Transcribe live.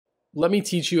let me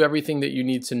teach you everything that you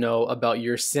need to know about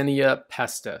Yersinia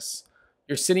pestis.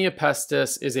 Yersinia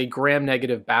pestis is a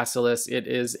gram-negative bacillus. It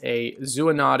is a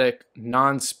zoonotic,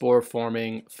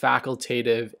 non-spore-forming,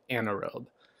 facultative anaerobe.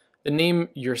 The name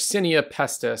Yersinia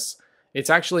pestis, it's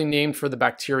actually named for the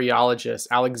bacteriologist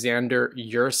Alexander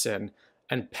Yersin,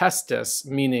 and pestis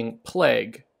meaning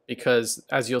plague, because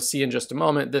as you'll see in just a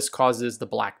moment, this causes the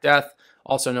Black Death,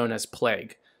 also known as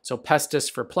plague. So pestis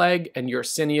for plague and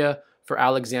Yersinia for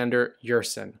Alexander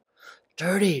Yersin.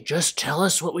 Dirty, just tell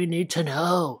us what we need to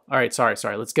know. All right, sorry.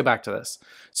 Let's get back to this.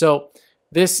 So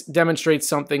this demonstrates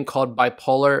something called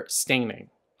bipolar staining.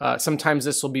 Sometimes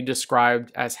this will be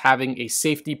described as having a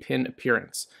safety pin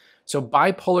appearance. So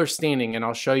bipolar staining, and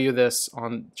I'll show you this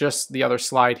on just the other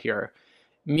slide here,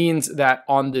 means that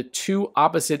on the two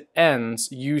opposite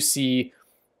ends, you see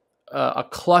a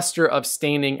cluster of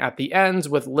staining at the ends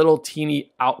with little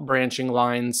teeny outbranching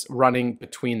lines running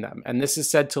between them. And this is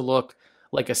said to look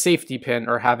like a safety pin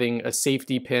or having a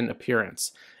safety pin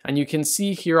appearance. And you can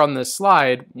see here on this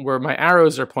slide where my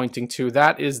arrows are pointing to,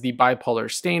 that is the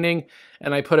bipolar staining.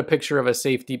 And I put a picture of a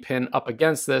safety pin up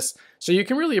against this. So you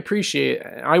can really appreciate,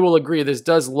 I will agree, this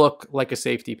does look like a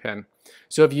safety pin.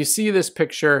 So if you see this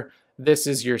picture, this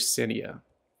is Yersinia.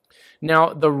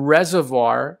 Now, the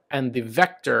reservoir and the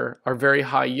vector are very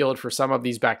high yield for some of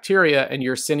these bacteria, and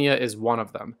Yersinia is one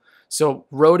of them. So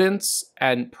rodents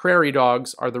and prairie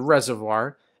dogs are the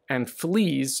reservoir, and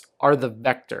fleas are the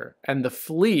vector. And the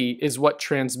flea is what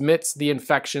transmits the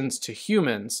infections to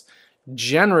humans.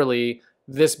 Generally,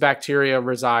 this bacteria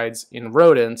resides in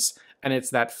rodents, and it's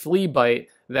that flea bite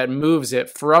that moves it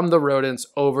from the rodents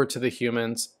over to the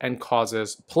humans and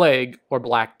causes plague or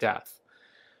Black Death.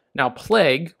 Now,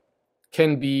 plague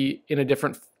can be in a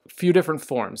few different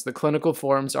forms. The clinical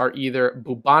forms are either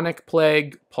bubonic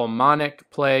plague, pulmonic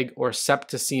plague, or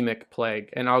septasemic plague.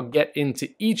 And I'll get into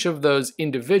each of those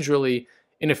individually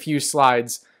in a few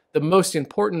slides. The most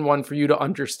important one for you to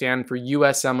understand for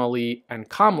USMLE and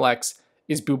COMLEX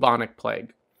is bubonic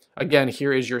plague. Again,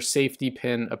 here is your safety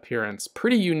pin appearance.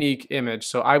 Pretty unique image,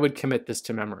 so I would commit this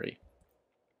to memory.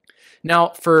 Now,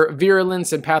 for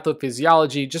virulence and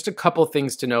pathophysiology, just a couple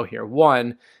things to know here.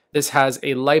 One, this has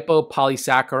a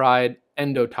lipopolysaccharide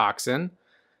endotoxin.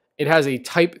 It has a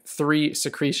type 3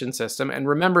 secretion system. And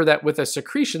remember that with a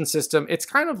secretion system, it's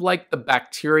kind of like the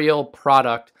bacterial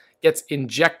product gets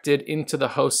injected into the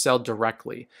host cell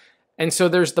directly. And so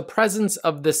there's the presence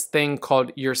of this thing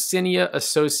called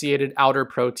Yersinia-associated outer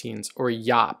proteins, or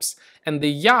YAPs. And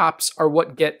the YAPs are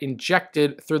what get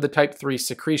injected through the type 3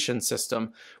 secretion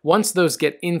system. Once those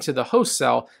get into the host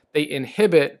cell, they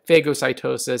inhibit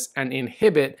phagocytosis and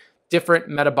inhibit different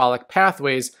metabolic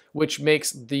pathways, which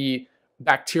makes the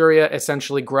bacteria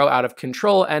essentially grow out of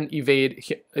control and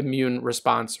evade immune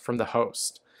response from the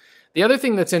host. The other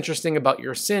thing that's interesting about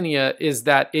Yersinia is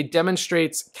that it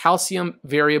demonstrates calcium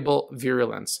variable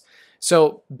virulence.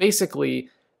 So basically,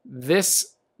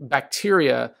 this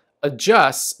bacteria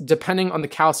adjusts depending on the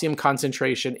calcium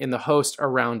concentration in the host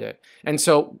around it. And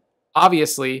so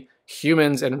obviously,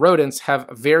 humans and rodents have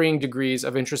varying degrees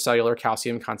of intracellular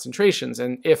calcium concentrations.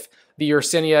 And if the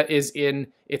Yersinia is in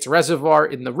its reservoir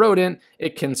in the rodent,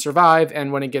 it can survive.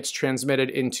 And when it gets transmitted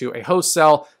into a host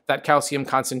cell, that calcium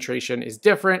concentration is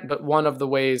different. But one of the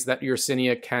ways that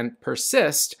Yersinia can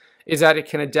persist is that it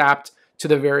can adapt to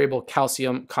the variable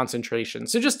calcium concentration.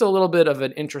 So just a little bit of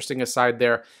an interesting aside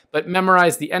there, but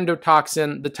memorize the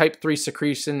endotoxin, the type 3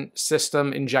 secretion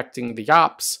system injecting the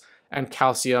YAPs, and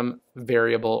calcium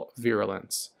variable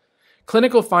virulence.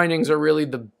 Clinical findings are really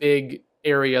the big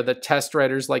area that test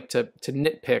writers like to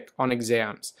nitpick on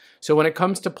exams. So when it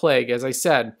comes to plague, as I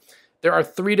said, there are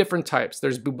 3 different types.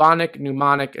 There's bubonic,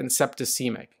 pneumonic, and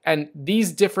septasemic. And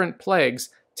these different plagues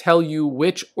tell you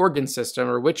which organ system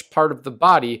or which part of the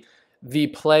body the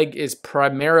plague is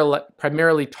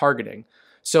primarily targeting.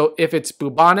 So if it's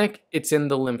bubonic, it's in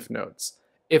the lymph nodes.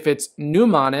 If it's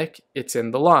pneumonic, it's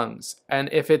in the lungs. And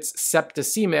if it's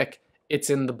septasemic, it's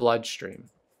in the bloodstream.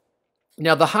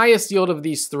 Now, the highest yield of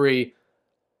these 3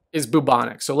 is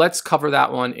bubonic. So let's cover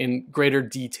that one in greater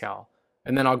detail.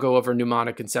 And then I'll go over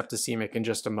pneumonic and septasemic in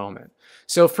just a moment.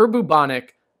 So for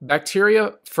bubonic,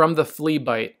 bacteria from the flea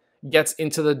bite gets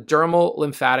into the dermal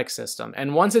lymphatic system.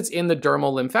 And once it's in the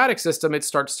dermal lymphatic system, it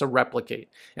starts to replicate.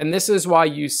 And this is why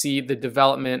you see the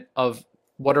development of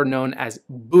what are known as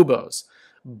buboes.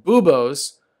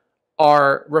 Buboes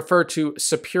are referred to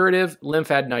suppurative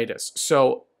lymphadenitis.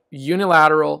 So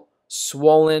unilateral,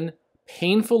 swollen,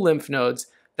 painful lymph nodes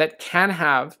that can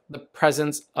have the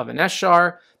presence of an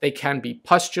eschar. They can be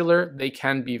pustular, they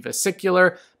can be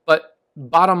vesicular, but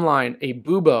bottom line, a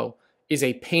bubo is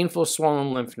a painful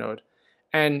swollen lymph node.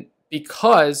 And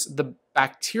because the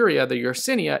bacteria, the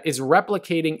Yersinia, is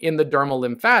replicating in the dermal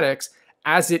lymphatics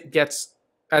as it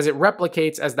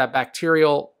replicates, as that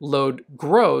bacterial load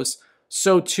grows,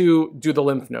 so too do the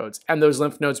lymph nodes. And those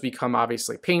lymph nodes become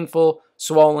obviously painful,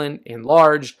 swollen,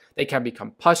 enlarged. They can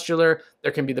become pustular.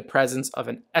 There can be the presence of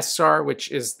an eschar,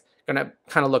 which is going to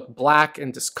kind of look black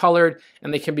and discolored,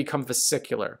 and they can become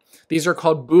vesicular. These are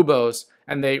called buboes,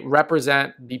 and they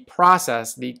represent the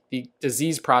process, the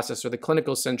disease process or the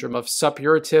clinical syndrome of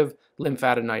suppurative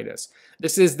lymphadenitis.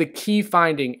 This is the key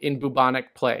finding in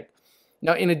bubonic plague.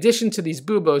 Now, in addition to these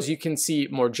buboes, you can see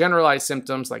more generalized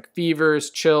symptoms like fevers,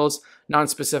 chills,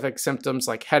 nonspecific symptoms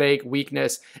like headache,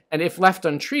 weakness, and if left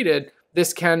untreated,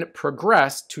 this can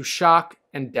progress to shock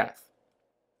and death.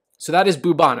 So that is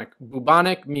bubonic.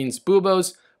 Bubonic means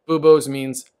buboes. Buboes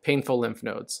means painful lymph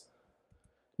nodes.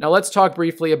 Now let's talk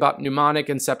briefly about pneumonic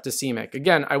and septasemic.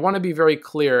 Again, I want to be very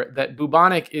clear that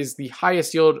bubonic is the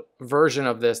highest yield version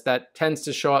of this that tends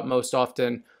to show up most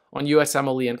often on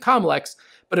USMLE and COMLEX.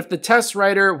 But if the test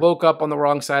writer woke up on the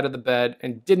wrong side of the bed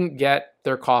and didn't get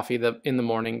their coffee in the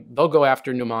morning, they'll go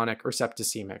after pneumonic or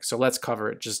septasemic. So let's cover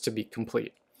it just to be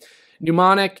complete.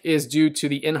 Pneumonic is due to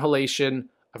the inhalation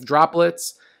of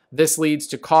droplets. This leads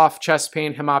to cough, chest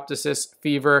pain, hemoptysis,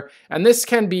 fever, and this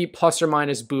can be plus or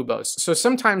minus buboes. So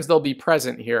sometimes they'll be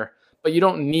present here, but you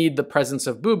don't need the presence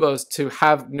of buboes to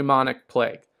have pneumonic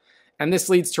plague. And this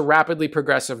leads to rapidly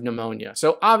progressive pneumonia.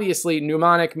 So obviously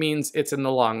pneumonic means it's in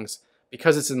the lungs.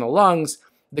 Because it's in the lungs,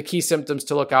 the key symptoms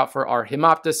to look out for are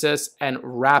hemoptysis and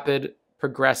rapid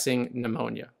progressing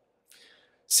pneumonia.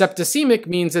 Septasemic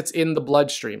means it's in the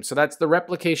bloodstream. So that's the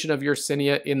replication of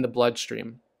Yersinia in the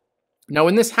bloodstream. Now,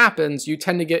 when this happens, you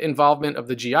tend to get involvement of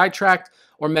the GI tract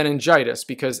or meningitis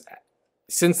because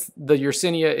since the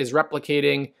Yersinia is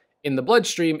replicating in the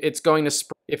bloodstream, it's going to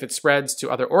if it spreads to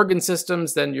other organ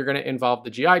systems, then you're going to involve the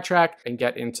GI tract and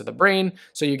get into the brain.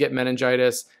 So you get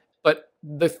meningitis. But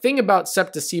the thing about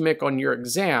septasemic on your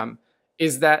exam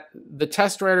is that the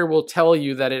test writer will tell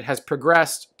you that it has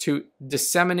progressed to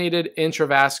disseminated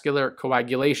intravascular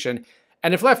coagulation.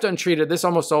 And if left untreated, this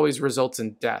almost always results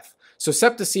in death. So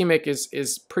septasemic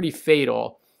is pretty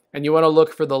fatal. And you want to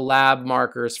look for the lab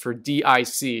markers for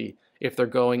DIC if they're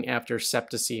going after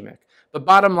septasemic. But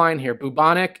bottom line here,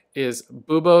 bubonic is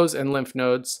buboes and lymph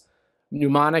nodes.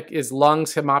 Pneumonic is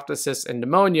lungs, hemoptysis, and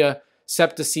pneumonia.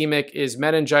 Septasemic is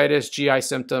meningitis, GI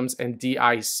symptoms, and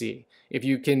DIC. If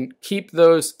you can keep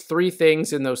those three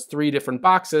things in those three different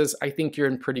boxes, I think you're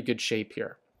in pretty good shape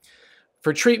here.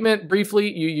 For treatment,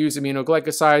 briefly, you use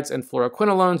aminoglycosides and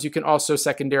fluoroquinolones. You can also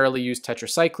secondarily use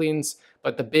tetracyclines,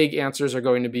 but the big answers are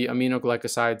going to be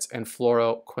aminoglycosides and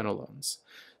fluoroquinolones.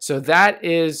 So that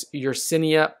is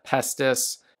Yersinia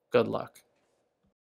pestis. Good luck.